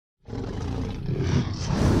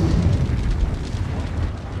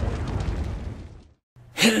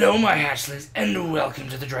Hello, my hatchlings, and welcome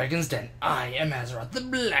to the Dragon's Den. I am Azeroth, the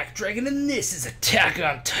Black Dragon, and this is Attack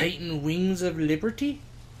on Titan Wings of Liberty?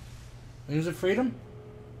 Wings of Freedom?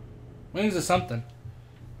 Wings of something.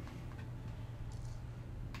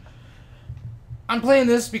 I'm playing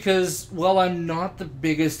this because, while I'm not the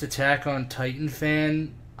biggest Attack on Titan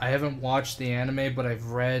fan, I haven't watched the anime, but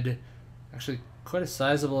I've read actually quite a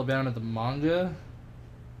sizable amount of the manga.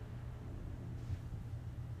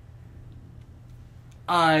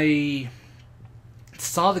 I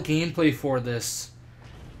saw the gameplay for this,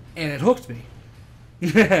 and it hooked me.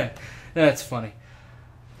 That's funny.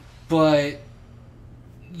 But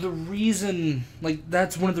the reason,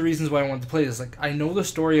 that's one of the reasons why I wanted to play this. I know the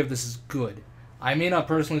story of this is good. I may not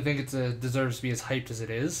personally think it deserves to be as hyped as it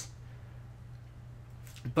is,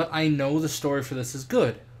 but I know the story for this is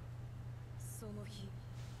good.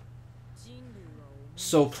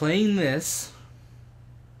 So playing this,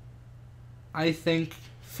 I think,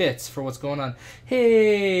 fits for what's going on.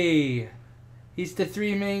 Hey! He's the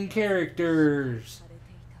three main characters!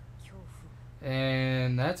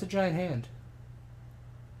 And that's a giant hand.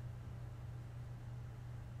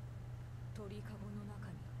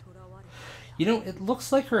 You know, it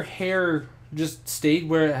looks like her hair just stayed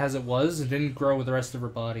where it was and didn't grow with the rest of her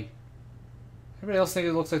body. Everybody else think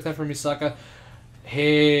it looks like that for Misaka?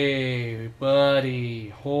 Hey, buddy.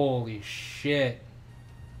 Holy shit.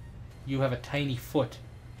 You have a tiny foot.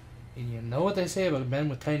 And you know what they say about men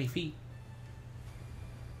with tiny feet.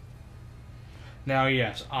 Now,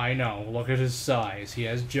 yes, I know. Look at his size. He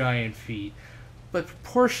has giant feet. But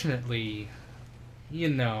proportionately, you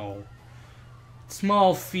know,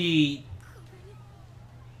 small feet,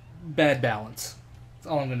 bad balance. That's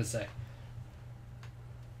all I'm going to say.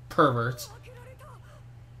 Perverts.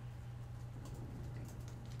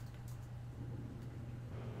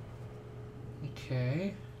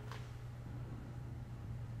 Okay.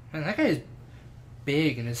 Man, that guy is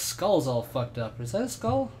big and his skull's all fucked up. Is that a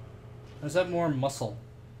skull? Or is that more muscle?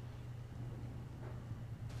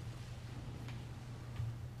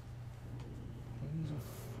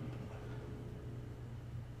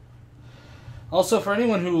 Also, for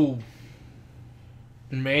anyone who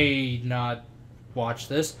may not watch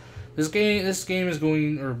this game is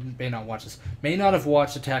going, or may not watch this, may not have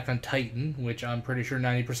watched Attack on Titan, which I'm pretty sure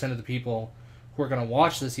 90% of the people who are going to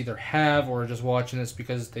watch this either have or are just watching this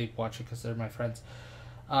because they watch it because they're my friends.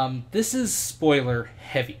 This is spoiler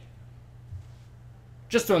heavy.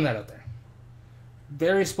 Just throwing that out there.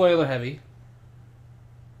 Very spoiler heavy.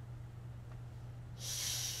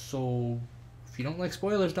 So, if you don't like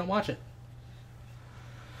spoilers, don't watch it.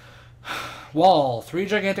 Wall. 3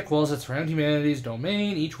 gigantic walls that surround humanity's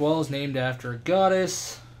domain. Each wall is named after a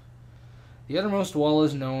goddess. The outermost wall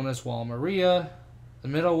is known as Wall Maria. The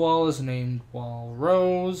middle wall is named Wall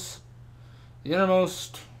Rose. The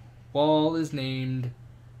innermost wall is named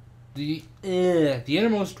the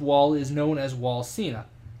innermost wall is known as Wall Cena.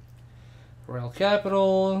 Royal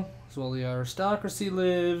capital, as well the aristocracy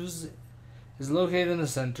lives, is located in the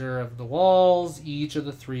center of the walls. Each of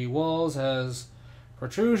the 3 walls has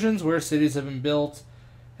protrusions where cities have been built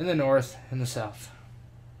in the north and the south.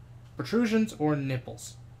 Protrusions or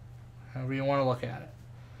nipples, however you want to look at it.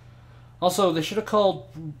 Also, they should have called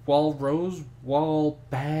Wall Rose Wall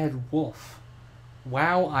Bad Wolf.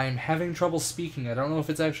 Wow, I'm having trouble speaking. I don't know if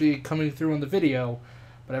it's actually coming through on the video,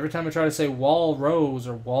 but every time I try to say Wall Rose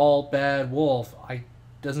or Wall Bad Wolf, it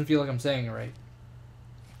doesn't feel like I'm saying it right.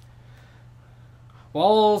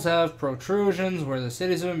 Walls have protrusions where the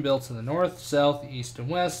cities have been built to the north, south, east, and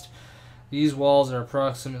west. These walls are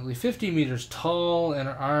approximately 50 meters tall and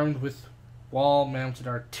are armed with wall-mounted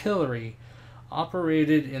artillery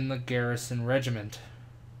operated in the garrison regiment.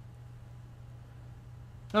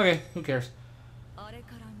 Okay, who cares?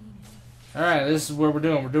 Alright, this is what we're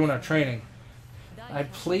doing. We're doing our training. I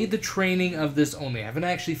played the training of this only. I haven't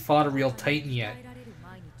actually fought a real Titan yet.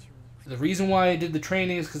 The reason why I did the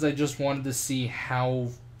training is because I just wanted to see how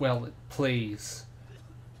well it plays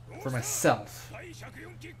for myself.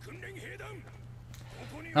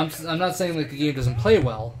 I'm not saying the game doesn't play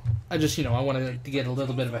well. I just, I wanted to get a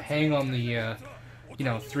little bit of a hang on the,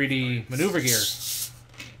 3D maneuver gear.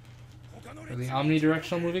 Or the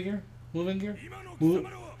omnidirectional moving gear?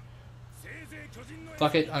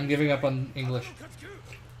 Fuck it, I'm giving up on English.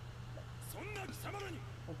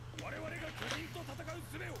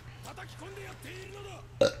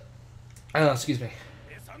 Excuse me.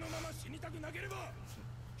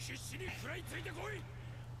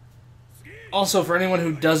 Also, for anyone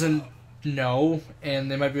who doesn't know,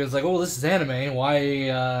 and they might be like, oh, this is anime, why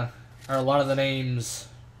are a lot of the names,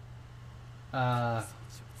 kind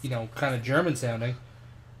of German sounding?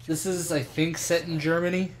 This is, I think, set in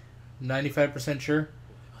Germany. 95% sure.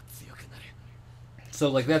 So,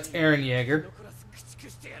 like, that's Eren Yeager.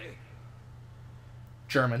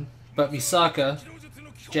 German. But Misaka,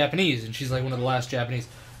 Japanese, and she's like one of the last Japanese.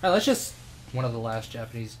 Alright, let's just... One of the last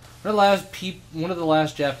Japanese... One of the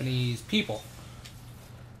last Japanese people.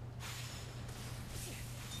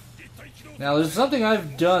 Now, there's something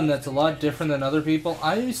I've done that's a lot different than other people.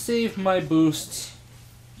 I save my boosts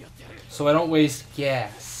so I don't waste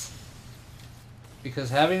gas. Because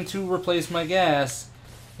having to replace my gas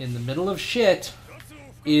in the middle of shit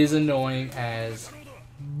is annoying as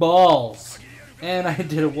balls. And I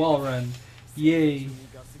did a wall run. Yay.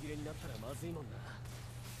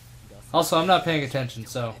 Also, I'm not paying attention,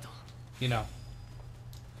 so, you know.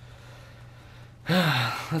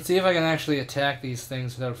 Let's see if I can actually attack these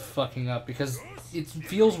things without fucking up, because it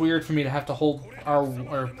feels weird for me to have to hold R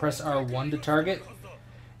or press R1 to target,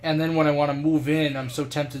 and then when I want to move in, I'm so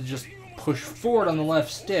tempted to just push forward on the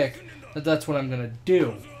left stick that that's what I'm gonna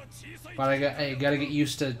do. But I gotta get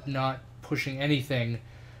used to not pushing anything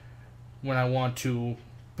when I want to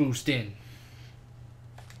boost in.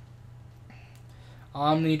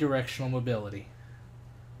 Omnidirectional mobility.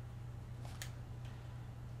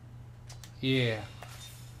 Yeah.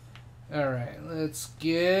 Alright, let's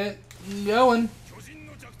get going.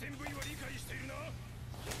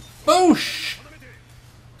 Boosh!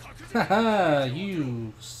 Haha,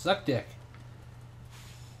 you suck dick.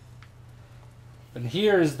 But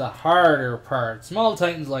here's the harder part. Small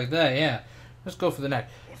titans like that, yeah. Let's go for the neck.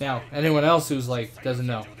 Now, anyone else who's like, doesn't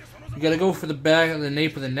know. You gotta go for the back of the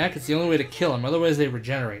nape of the neck. It's the only way to kill them, otherwise they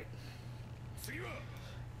regenerate.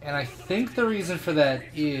 And I think the reason for that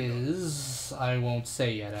is... I won't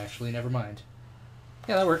say yet, actually. Never mind.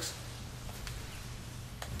 Yeah, that works.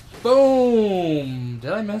 Boom!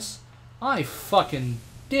 Did I miss? I fucking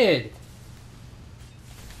did!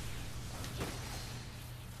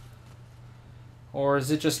 Or is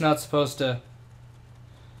it just not supposed to...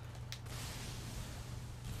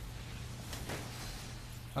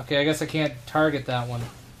 Okay, I guess I can't target that one.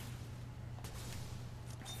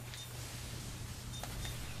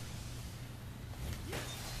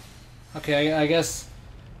 Okay, I guess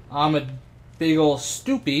I'm a big ol'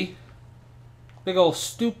 stoopy. Big ol'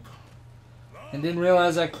 stoop. And didn't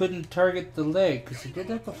realize I couldn't target the leg, because I did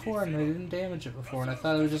that before and I didn't damage it before. And I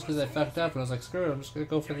thought it was just because I fucked up, and I was like, screw it, I'm just going to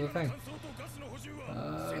go for the thing.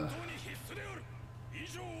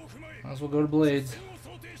 Might as well go to blades.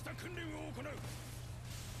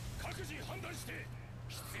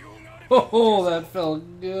 Oh, that felt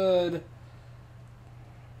good.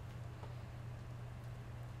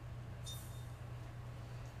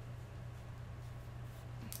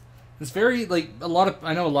 It's very, like, I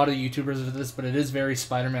know a lot of YouTubers do this, but it is very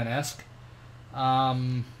Spider-Man-esque.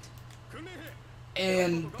 And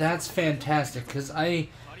that's fantastic, because in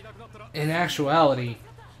actuality,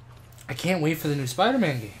 I can't wait for the new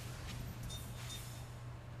Spider-Man game.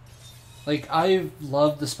 Like, I've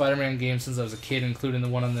loved the Spider-Man game since I was a kid, including the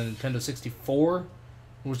one on the Nintendo 64,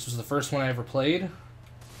 which was the first one I ever played.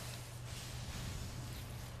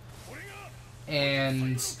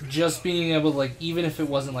 And just being able to, like, even if it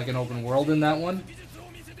wasn't like an open world in that one,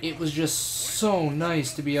 it was just so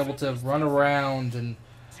nice to be able to run around and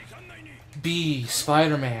be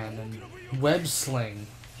Spider-Man and web sling.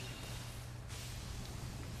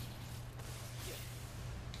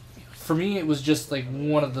 For me, it was just like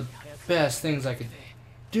one of the best things I could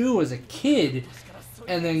do as a kid,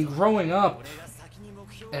 and then growing up,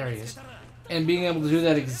 there he is, and being able to do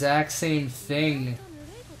that exact same thing.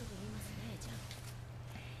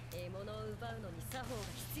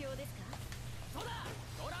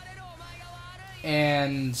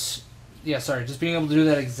 And, yeah, sorry, just being able to do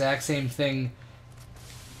that exact same thing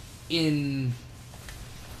in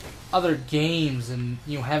other games, and,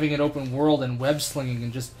 you know, having an open world and web slinging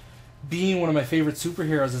and just being one of my favorite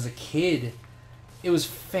superheroes as a kid. It was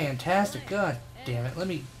fantastic. God damn it, let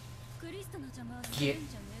me get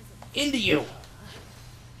into you.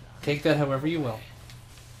 Take that however you will.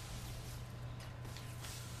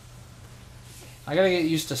 I gotta get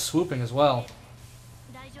used to swooping as well.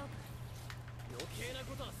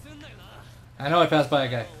 I know I passed by a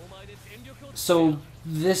guy. So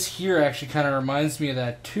this here actually kind of reminds me of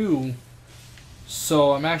that too.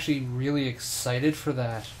 So I'm actually really excited for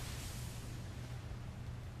that.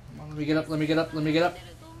 Come on, let me get up, let me get up, let me get up.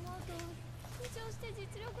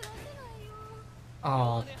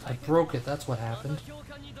 Oh, I broke it, that's what happened. I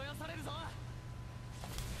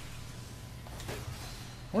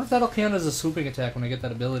wonder if that'll count as a swooping attack when I get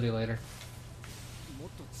that ability later.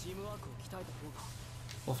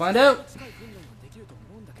 We'll find out!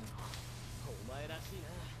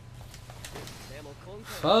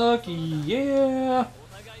 Fuck yeah!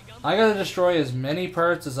 I gotta destroy as many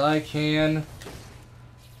parts as I can.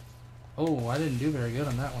 Oh, I didn't do very good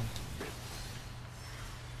on that one.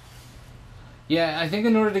 Yeah, I think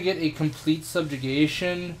in order to get a complete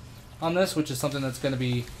subjugation on this, which is something that's going to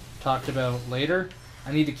be talked about later,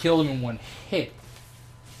 I need to kill them in one hit.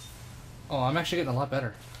 Oh, I'm actually getting a lot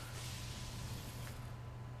better.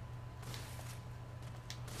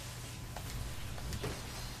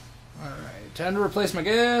 Alright, time to replace my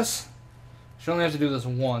gas. Should only have to do this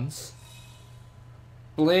once.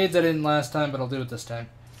 Blades I didn't last time, but I'll do it this time.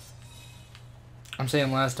 I'm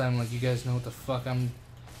saying last time like you guys know what the fuck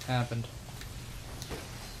happened.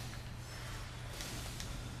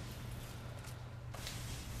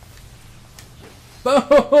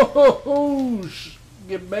 Boosh!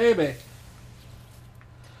 Yeah, baby.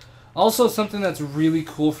 Also, something that's really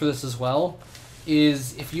cool for this as well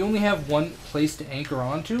is if you only have one place to anchor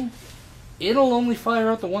onto, it'll only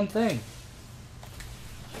fire out the one thing.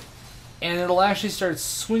 And it'll actually start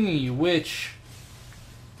swinging you, which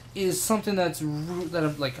is something that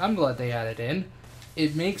I'm glad they added in.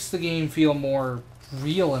 It makes the game feel more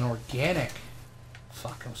real and organic.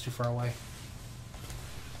 Fuck, I was too far away.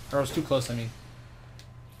 Or I was too close, I mean.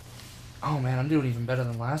 Oh man, I'm doing even better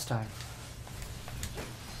than last time.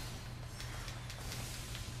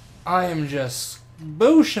 I am just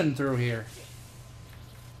booshing through here.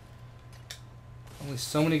 Only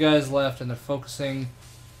so many guys left and they're focusing...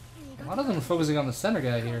 A lot of them are focusing on the center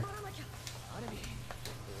guy here.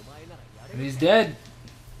 And he's dead.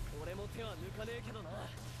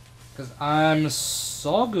 Because I'm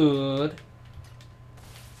so good.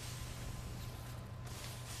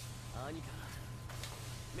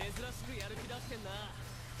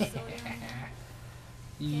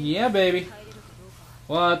 Yeah, baby.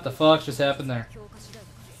 What the fuck just happened there?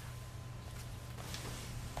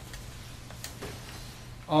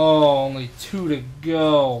 Oh, only 2 to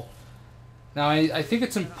go. Now, I think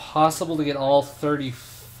it's impossible to get all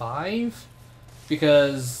 35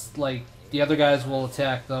 because, like, the other guys will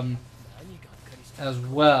attack them as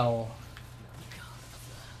well.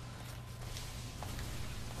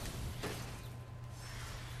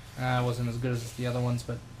 It wasn't as good as the other ones,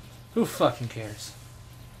 but who fucking cares?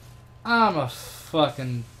 I'm a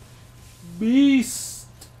fucking beast.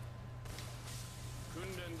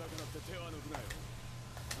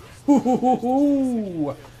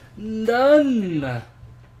 Ooh, done.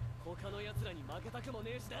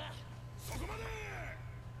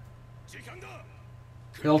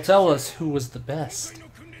 He'll tell us who was the best.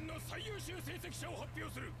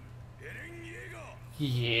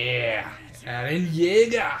 Yeah, Eren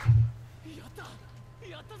Yeager.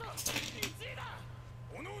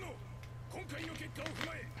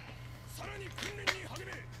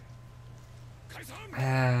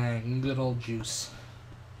 Good old Juice.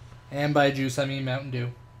 And by juice, I mean Mountain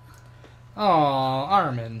Dew. Aw,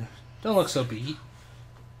 Armin. Don't look so beat.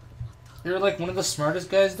 You're like one of the smartest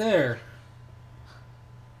guys there.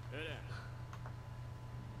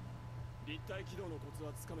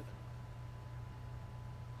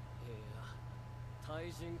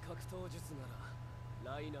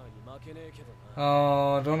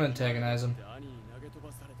 Oh, don't antagonize him.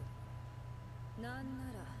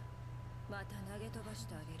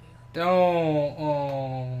 Don't.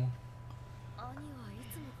 Oh.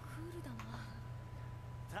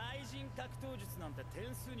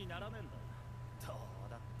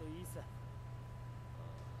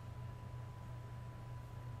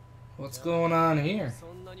 What's going on here?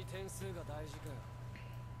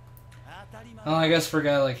 Oh, I guess for a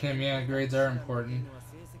guy like him, yeah, grades are important.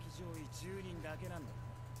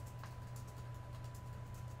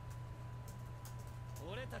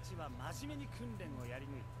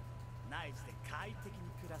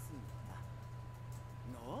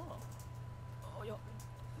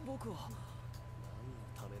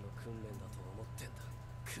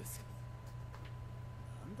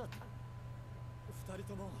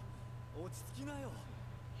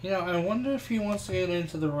 You know, I wonder if he wants to get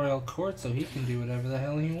into the royal court so he can do whatever the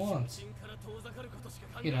hell he wants.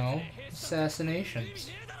 You know, assassinations.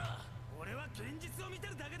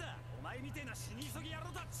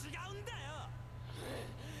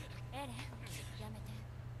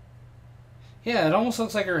 Yeah, it almost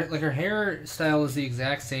looks like her hairstyle is the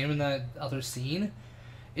exact same in that other scene.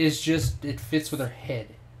 It's just it fits with her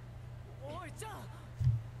head.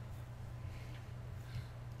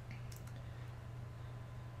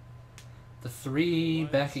 The 3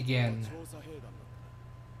 back again.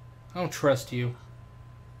 I don't trust you.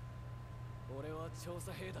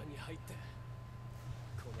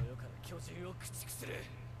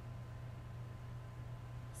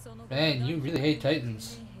 Man, you really hate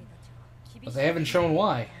Titans. But they haven't shown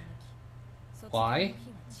why. Why?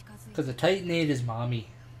 Because the Titan ate his mommy.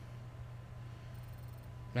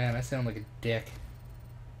 Man, I sound like a dick.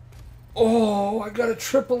 Oh, I got a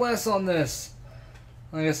triple S on this!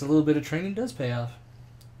 I guess a little bit of training does pay off.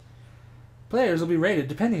 Players will be rated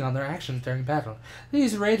depending on their actions during battle.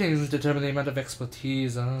 These ratings determine the amount of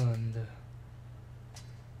expertise earned.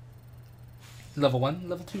 Level 1,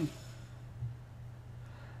 Level 2.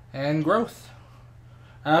 And growth.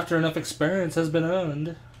 After enough experience has been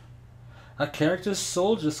earned, a character's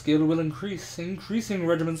soldier skill will increase. Increasing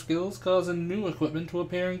regiment skills causing new equipment to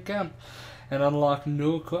appear in camp and unlock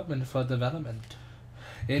new equipment for development.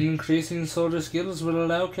 Increasing soldier skills will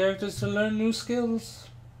allow characters to learn new skills.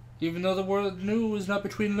 Even though the word new is not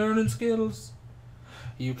between learn and skills.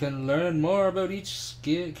 You can learn more about each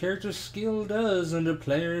character's skill does under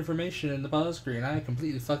player information in the pause screen. I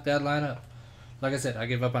completely fucked that line up. Like I said, I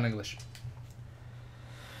give up on English.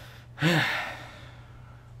 I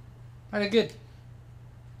did good.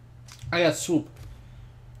 I got swoop.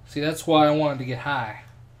 See, that's why I wanted to get high.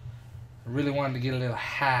 I really wanted to get a little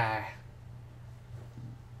high.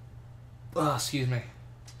 Oh, excuse me.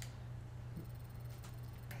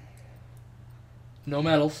 No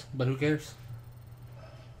medals, but who cares?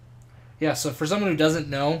 Yeah, so for someone who doesn't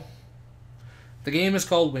know, the game is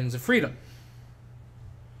called Wings of Freedom.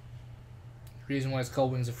 The reason why it's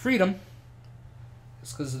called Wings of Freedom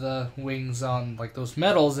is because of the wings on like those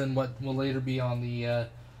medals and what will later be on the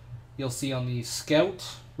you'll see on the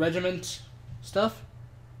Scout Regiment stuff.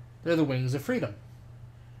 They're the Wings of Freedom.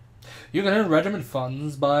 You can earn regiment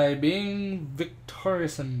funds by being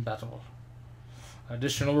victorious in battle.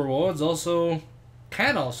 Additional rewards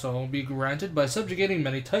can also be granted by subjugating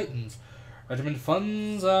many titans. Regiment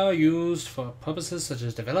funds are used for purposes such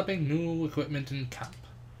as developing new equipment in camp.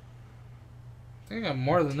 I think I got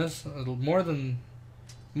more than this,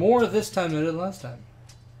 more this time than I did last time.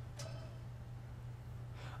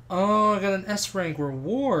 Oh, I got an S rank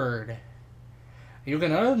reward. You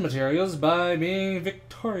can earn materials by being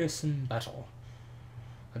victorious in battle.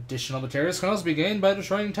 Additional materials can also be gained by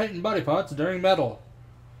destroying Titan body parts during battle.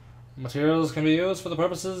 Materials can be used for the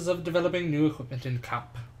purposes of developing new equipment in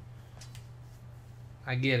camp.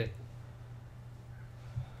 I get it.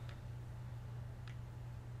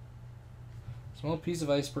 Small piece of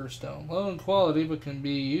iceberg stone. Low in quality, but can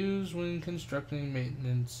be used when conducting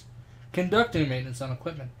maintenance on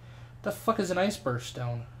equipment. The fuck is an iceberg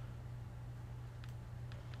stone?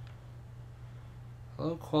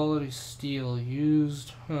 Low quality steel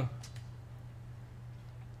used. Huh.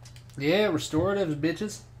 Yeah, restorative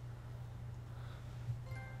bitches.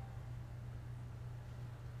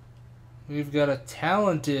 We've got a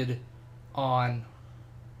talented on.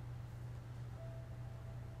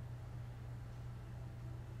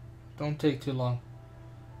 Don't take too long.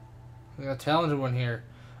 We got a talented one here.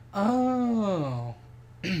 Oh.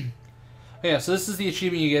 Yeah, so this is the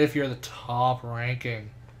achievement you get if you're the top ranking.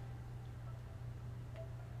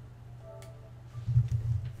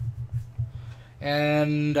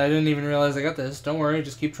 And I didn't even realize I got this. Don't worry,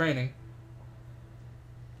 just keep training.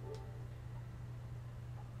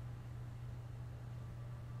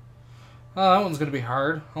 Oh, that one's gonna be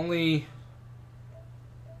hard. Only...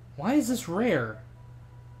 Why is this rare?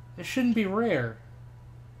 It shouldn't be rare.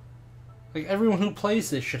 Like, everyone who plays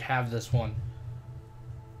this should have this one.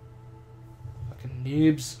 Fucking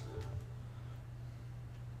noobs.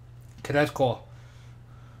 Cadet Corps.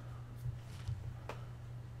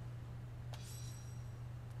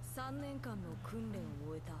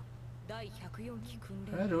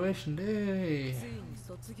 Graduation day.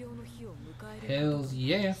 Hells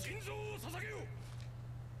yeah.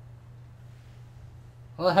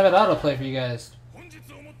 I'll have it autoplay for you guys.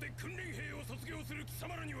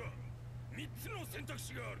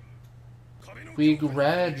 We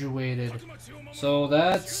graduated. So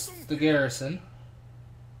that's the garrison.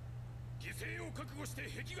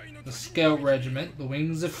 The Scout Regiment. The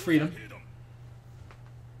Wings of Freedom.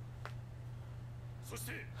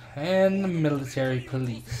 And the military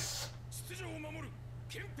police.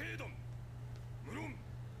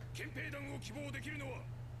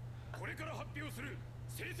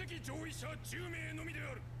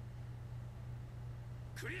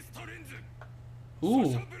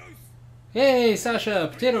 Ooh. Hey, Sasha,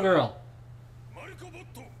 Potato Girl.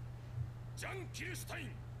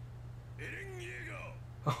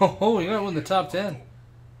 Oh, you got one in the top 10.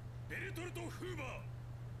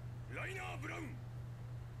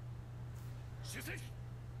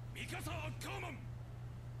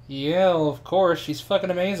 Yeah, well, of course, she's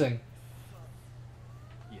fucking amazing.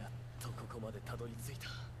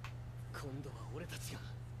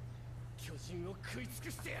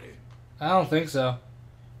 I don't think so.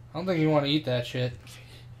 I don't think you want to eat that shit.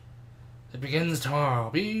 It begins tomorrow.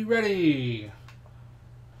 Be ready!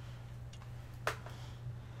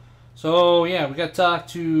 So, yeah, we got to talk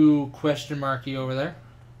to Question Marky over there.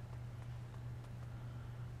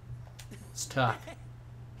 Let's talk.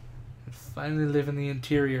 And finally live in the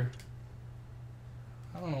interior.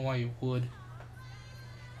 I don't know why you would.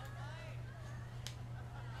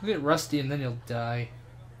 You'll get rusty and then you'll die.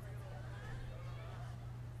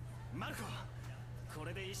 Marco, こ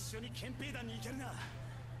れで一緒に憲兵団に行けるな。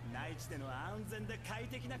内地での安全で快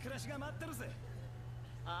適な暮らしが待ってるぜ。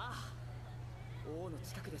ああ。王の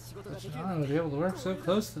近くで仕事ができる。I'll be able to work so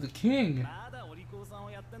close to the king. まだお利口さんを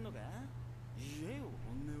やってんのか？言えよ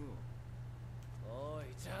本音を。おい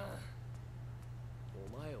ちゃん、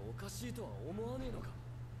お前おかしいとは思わねえのか？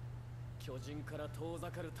巨人から遠ざ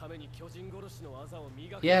かるために巨人殺しの技を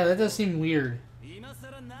磨く。Yeah, that does seem weird. 今さ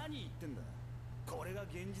ら何言ってんだ？これが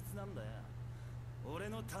現実なんだよ。俺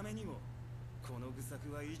のためにもこの愚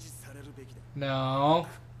策は維持されるべきだ。No.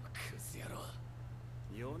 クズ野郎。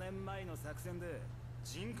4年前の作戦で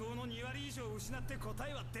人口の2割以上失って答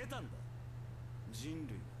えは出たんだ。人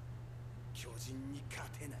類は巨人に勝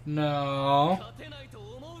てない。No. 勝てないと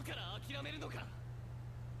思うから諦めるのか。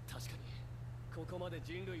確かにここまで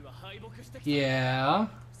人類は敗北してきた。Yeah.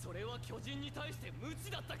 それは巨人に対して無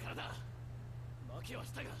知だったからだ。負けは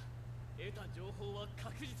したが得た情報は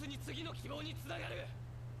確実に次の希望につながる。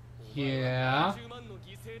Yeah. 10万の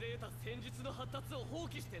犠牲で得た戦術の発達を放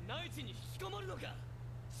棄して内地に引きこもるのか。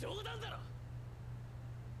冗談だろ。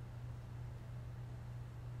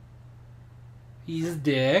 He's a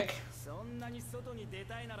dick. そんなに外に出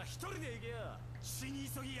たいなら一人で行けよ。死に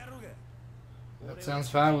急ぎやろうが。 That sounds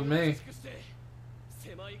fine with me.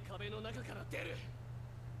 狭い壁の中から出る。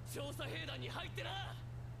調査兵団に入ってな。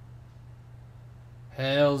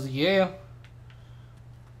 Hells yeah.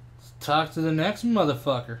 Let's talk to the next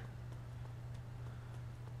motherfucker.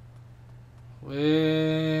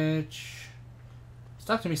 Which... Let's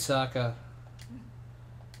talk to Misaka.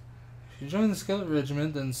 If you join the Skillet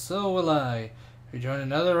Regiment, then so will I. If you join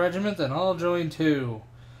another regiment, then I'll join too.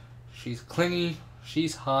 She's clingy,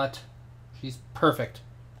 she's hot, she's perfect.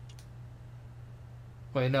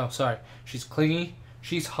 Wait, no, sorry. She's clingy,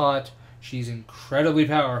 she's hot, she's incredibly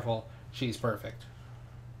powerful, she's perfect.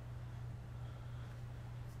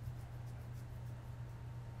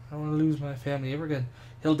 I don't want to lose my family ever again.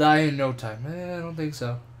 He'll die in no time. I don't think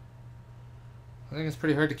so. I think it's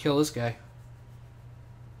pretty hard to kill this guy.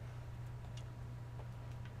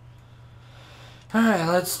 Alright,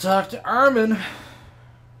 let's talk to Armin.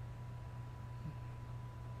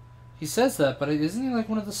 He says that, but isn't he like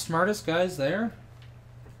one of the smartest guys there?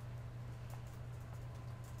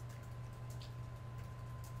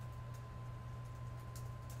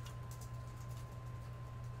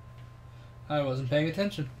 I wasn't paying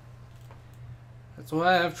attention. That's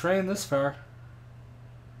why I've trained this far.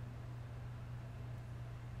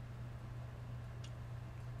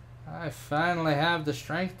 I finally have the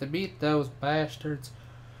strength to beat those bastards.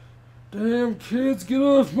 Damn kids, get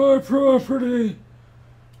off my property!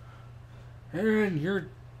 Aaron, you're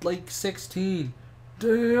like 16.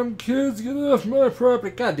 Damn kids, get off my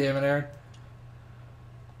property! God damn it, Aaron.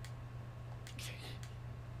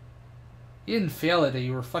 You didn't fail at it,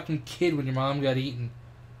 you were a fucking kid when your mom got eaten.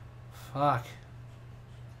 Fuck.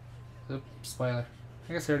 Oops, spoiler.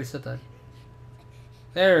 I guess I already said that.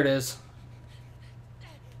 There it is.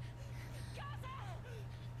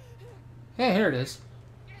 Yeah, here it is.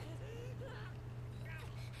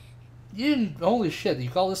 You didn't... Holy shit, you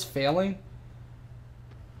call this failing?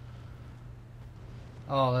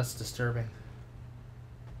 Oh, that's disturbing.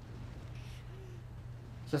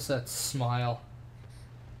 Just that smile.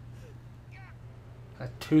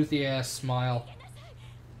 That toothy ass smile.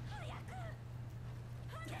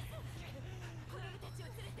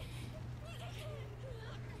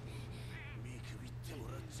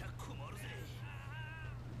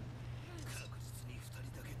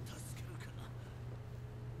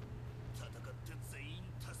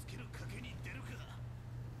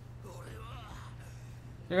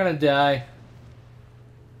 You're gonna die.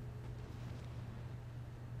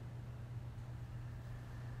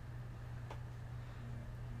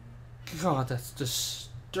 God, that's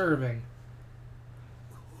disturbing.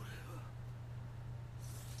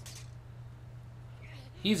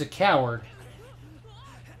 He's a coward.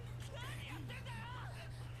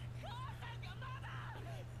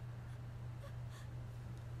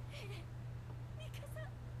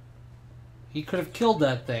 He could have killed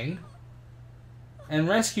that thing and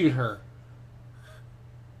rescued her.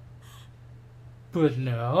 But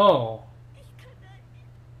no.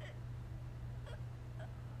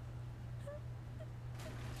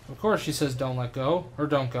 course she says don't let go, or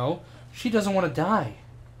don't go. She doesn't want to die.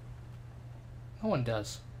 No one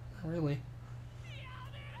does. Not really.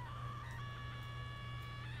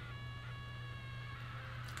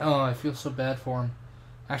 Oh, I feel so bad for him.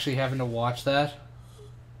 Actually having to watch that.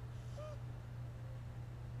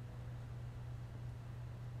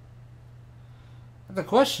 The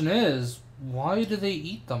question is, why do they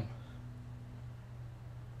eat them?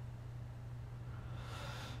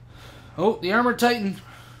 Oh, the Armored Titan.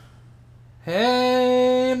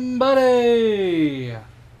 Hey, buddy!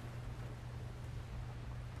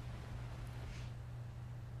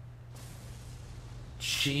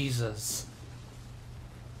 Jesus.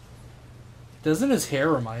 Doesn't his hair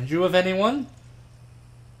remind you of anyone?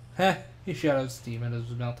 Heh, he shot out steam in his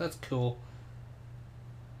mouth. That's cool.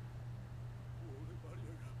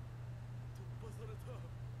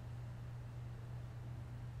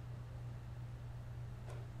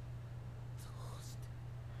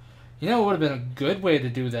 You know what would have been a good way to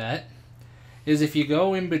do that? Is if you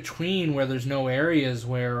go in between where there's no areas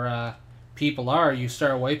where people are, you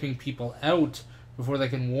start wiping people out before they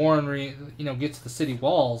can get to the city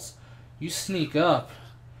walls. You sneak up,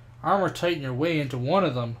 armor tighten your way into one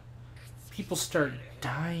of them. People start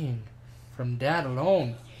dying from that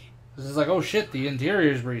alone. This is like, oh shit, the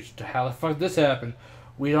interior's breached. How the fuck did this happen?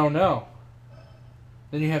 We don't know.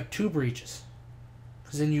 Then you have two breaches.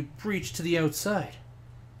 Because then you breach to the outside.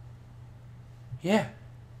 Yeah.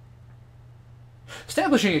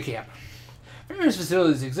 Establishing a camp. Various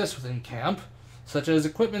facilities exist within camp, such as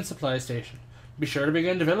equipment supply station. Be sure to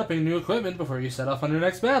begin developing new equipment before you set off on your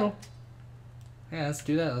next battle. Yeah, let's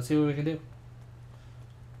do that. Let's see what we can do.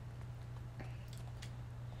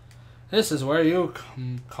 This is where your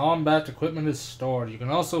combat equipment is stored. You can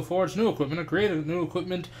also forge new equipment and create new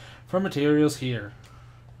equipment from materials here.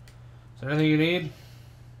 Is there anything you need?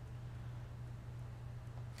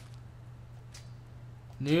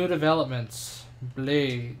 New developments.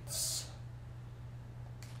 Blades.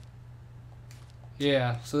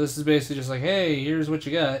 Yeah, so this is basically just like, hey, here's what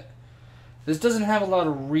you got. This doesn't have a lot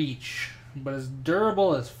of reach, but it's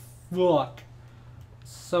durable as fuck.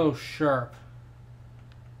 So sharp.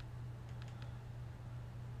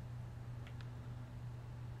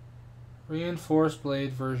 Reinforced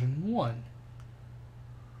blade version 1.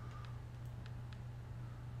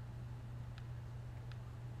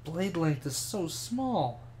 Blade length is so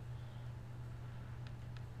small.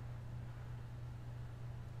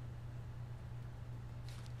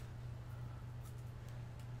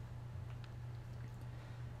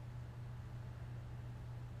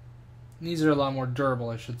 These are a lot more durable,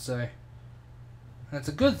 I should say. That's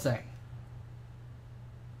a good thing.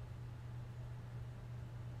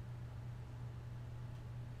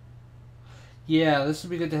 Yeah, this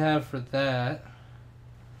would be good to have for that.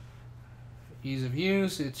 Ease of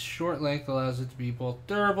use, its short length allows it to be both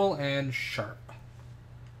durable and sharp.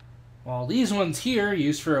 While these ones here are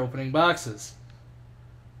used for opening boxes.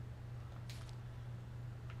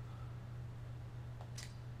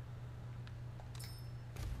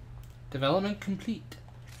 Development complete.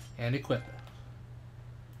 And equip.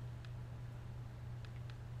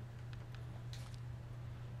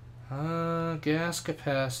 Gas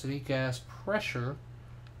capacity, gas pressure.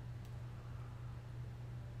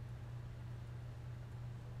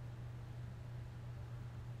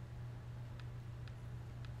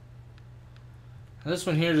 This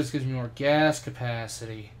one here just gives me more gas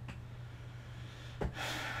capacity.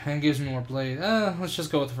 And gives me more blade. Let's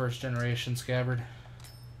just go with the first generation scabbard.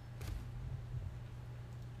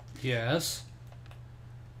 Yes.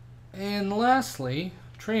 And lastly,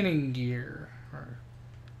 training gear. Or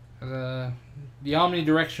the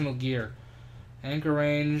omnidirectional gear. Anchor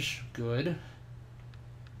range, good.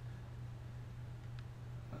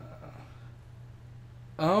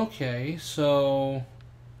 Okay, so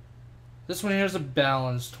this one here is a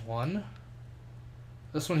balanced one.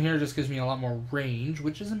 This one here just gives me a lot more range,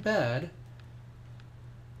 which isn't bad.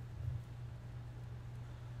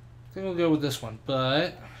 I think we'll go with this one,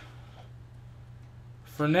 but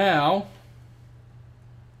for now,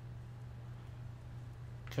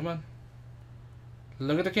 come on.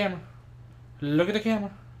 Look at the camera. Look at the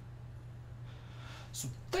camera. So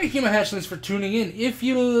thank you, my hatchlings, for tuning in. If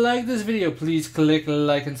you like this video, please click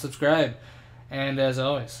like and subscribe. And as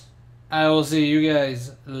always, I will see you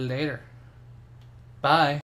guys later. Bye.